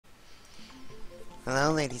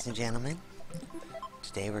Hello, ladies and gentlemen.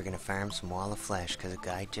 Today we're gonna farm some wall of flesh because a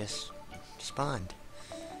guy just spawned.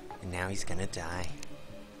 And now he's gonna die.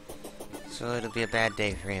 So it'll be a bad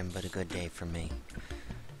day for him, but a good day for me.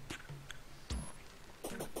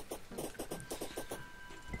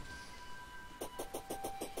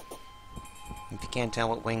 If you can't tell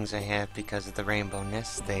what wings I have because of the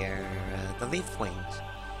rainbowness, they're the leaf wings.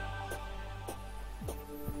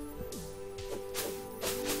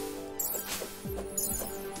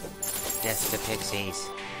 Death to pixies.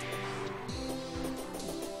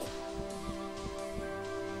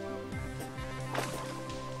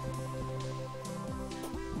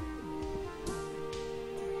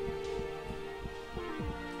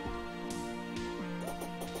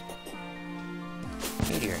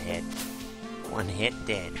 Meteor hit. One hit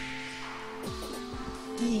dead.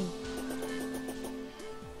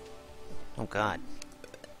 Oh god.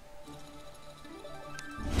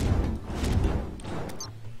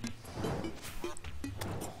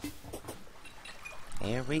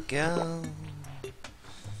 Here we go.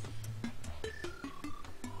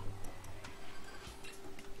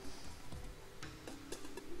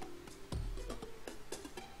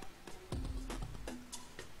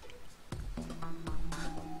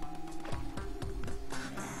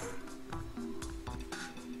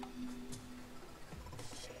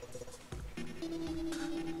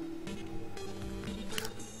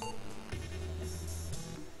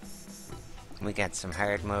 We got some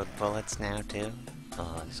hard mode bullets now too.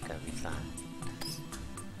 Oh, this is gonna be fun.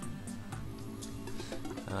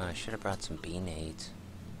 Oh, I should have brought some B-nades.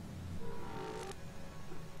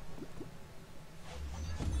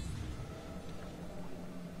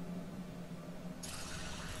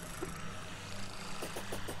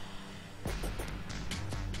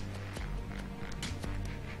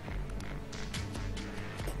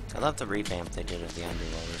 I love the revamp they did of the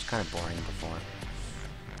Underworld. It was kind of boring before.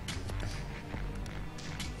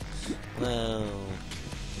 Whoa.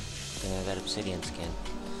 I think I got obsidian skin.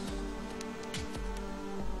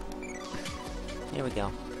 Here we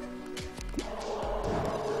go.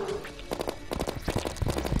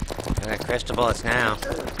 I got crystal bullets now.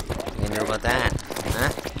 What you gonna do about that? Huh?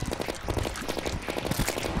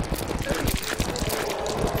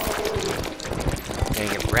 You're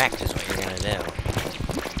gonna get wrecked is what you're gonna do.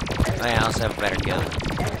 Oh yeah, I also have a better gun.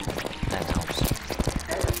 That helps.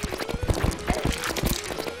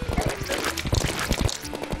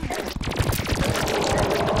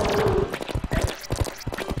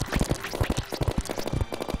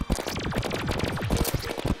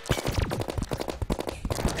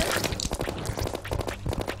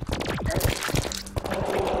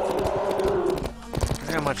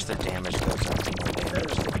 How much their damage goes up, the more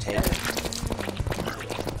damage they take.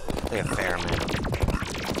 They have a fair amount.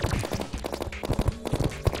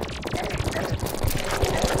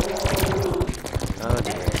 Oh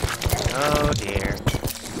dear. Oh dear.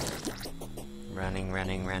 Running,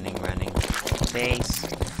 running, running, running. Base.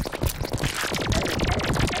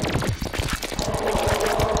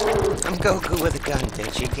 I'm Goku with a gun,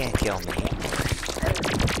 bitch. You can't kill me.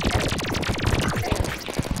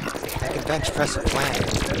 I can bench press a planet.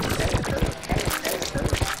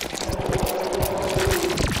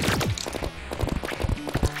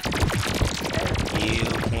 You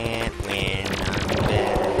can't win. I'm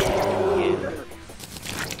better than you.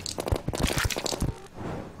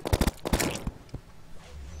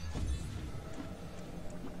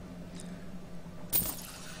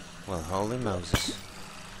 Well, holy Moses.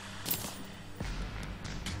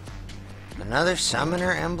 Another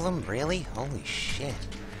summoner emblem? Really? Holy shit.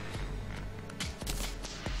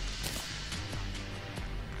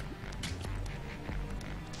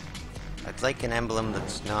 I'd like an emblem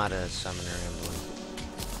that's not a summoner emblem.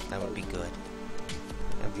 That would be good.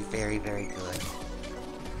 That would be very, very good.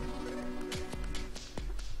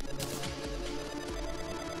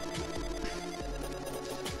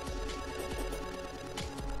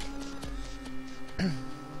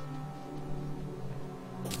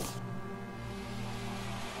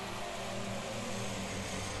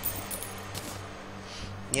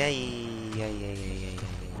 Yay! Yay! Yay! Yay! Yay!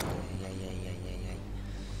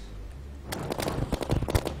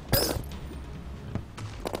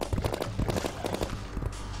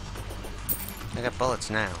 I got bullets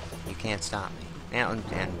now. You can't stop me. And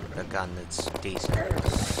a gun that's decent.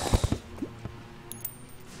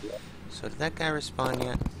 So did that guy respawn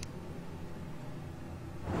yet?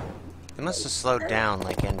 They must have slowed down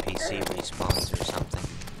like NPC respawns or something.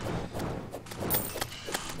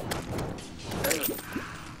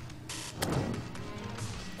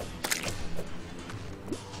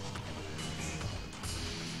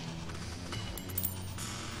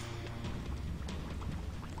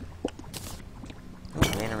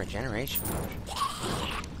 Ooh, mana regeneration potion.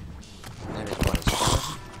 That is what it's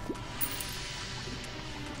for.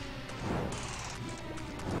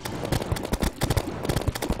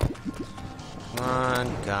 Come on,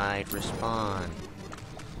 guide, respond.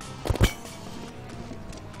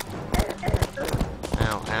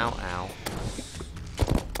 Ow, ow, ow.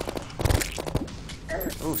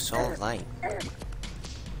 Ooh, Soul of Light.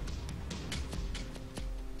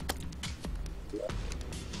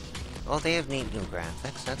 Oh, they have neat new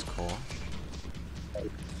graphics. That's cool.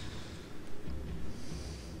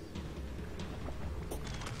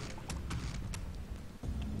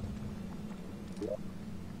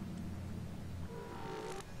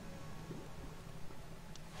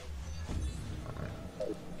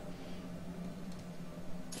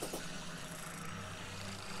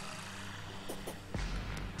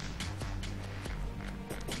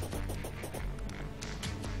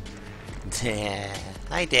 Yeah.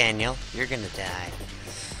 Hi, Daniel. You're gonna die.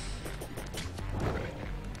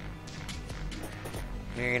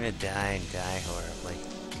 You're gonna die and die horribly.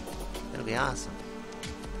 It'll be awesome.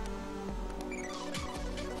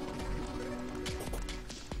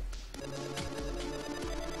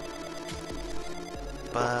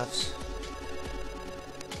 Buffs.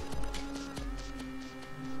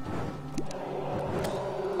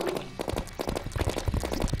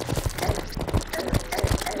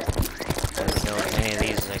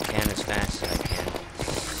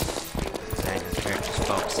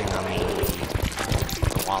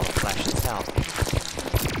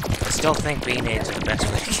 I still think B-nades are the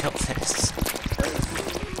best way to kill this.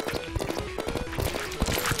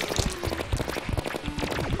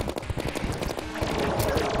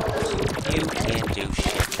 You can't do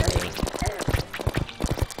shit to me.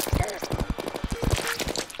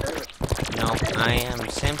 No, I am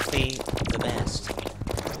simply the best.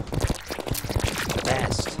 The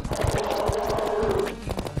best.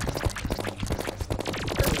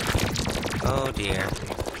 Oh dear.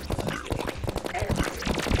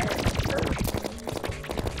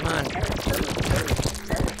 Come on.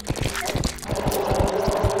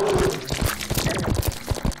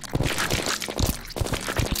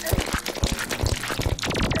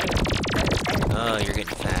 Oh, you're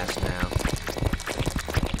getting fast now.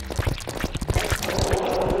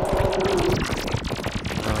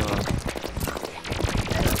 Oh.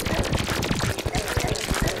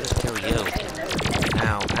 Just kill you.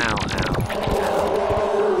 Ow, ow, ow.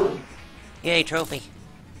 Yay, trophy.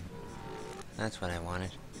 That's what I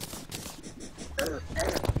wanted.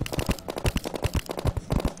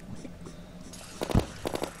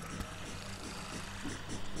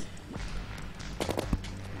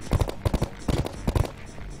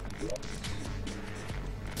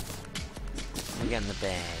 We get in the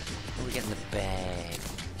bag. We get in the bag.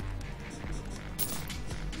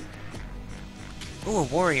 Ooh, a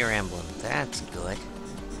warrior emblem. That's good.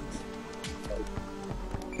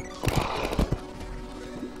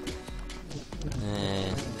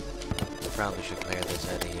 Probably should clear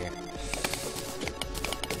this out of here.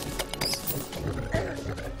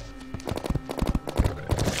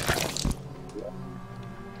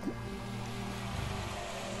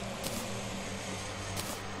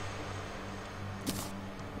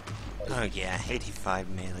 Oh yeah, 85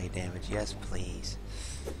 melee damage. Yes, please.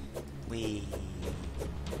 Wee.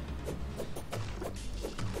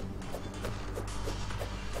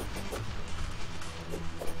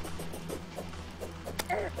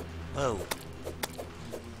 Whoa.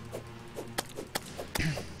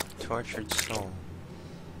 Tortured soul.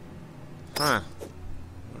 Huh.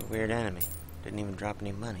 What a weird enemy. Didn't even drop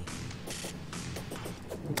any money.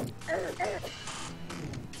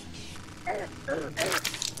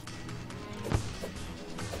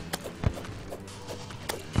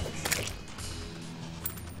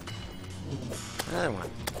 Another one.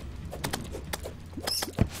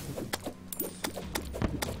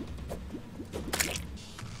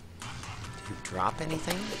 Did you drop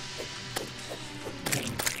anything?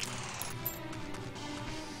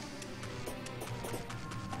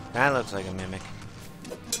 That looks like a mimic.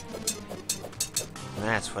 And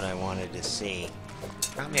that's what I wanted to see.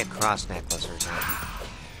 Probably a cross necklace or something.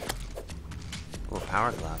 Ooh, a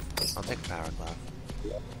power glove. I'll take a power glove.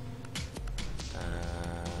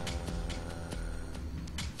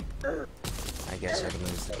 I guess I can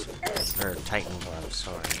use the or Titan glove,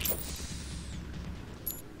 sorry.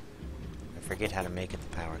 I forget how to make it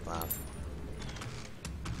the power glove.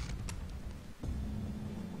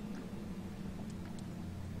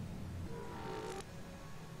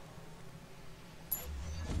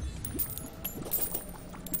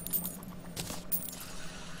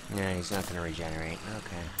 Yeah, he's not gonna regenerate.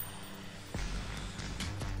 Okay.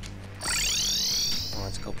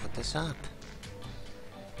 put this up.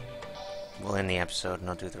 We'll end the episode and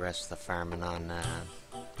I'll do the rest of the farming on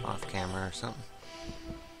off camera or something.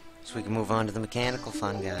 So we can move on to the mechanical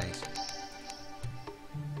fun, guys.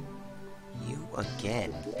 You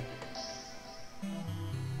again.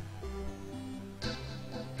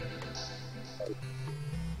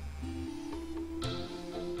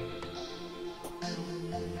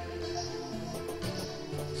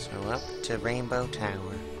 So up to Rainbow Tower.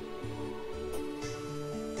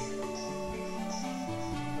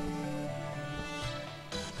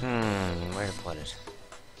 Where to put it?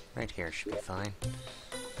 Right here should be fine.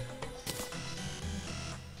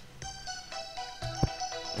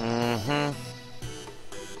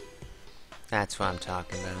 That's what I'm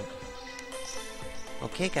talking about.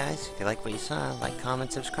 Okay, guys, if you like what you saw, like,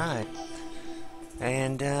 comment, subscribe.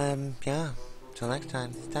 And, yeah, till next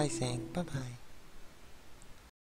time, it's Ty saying bye-bye.